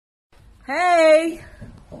Hey!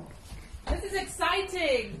 This is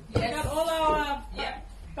exciting. We got all our,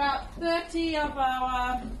 about 30 of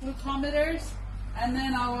our glucometers, and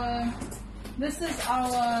then this is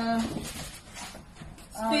our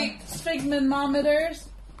sphygmomanometers.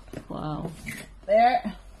 Wow.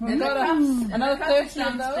 There. We've got another 30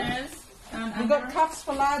 of those. We've got cups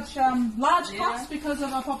for large cups because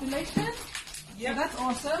of our population. Yeah, that's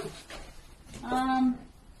awesome.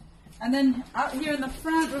 And then out here in the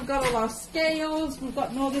front, we've got all our scales. We've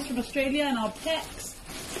got all this from Australia and our pecs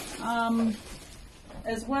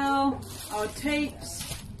as well. Our tapes.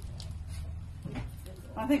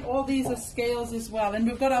 I think all these are scales as well. And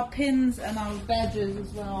we've got our pins and our badges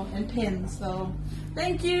as well, and pins. So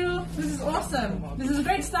thank you. This is awesome. This is a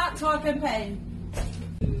great start to our campaign.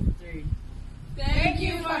 2, 3. Thank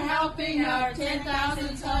you for helping our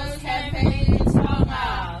 10,000 Toes campaign in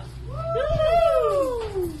Tonga. Woo!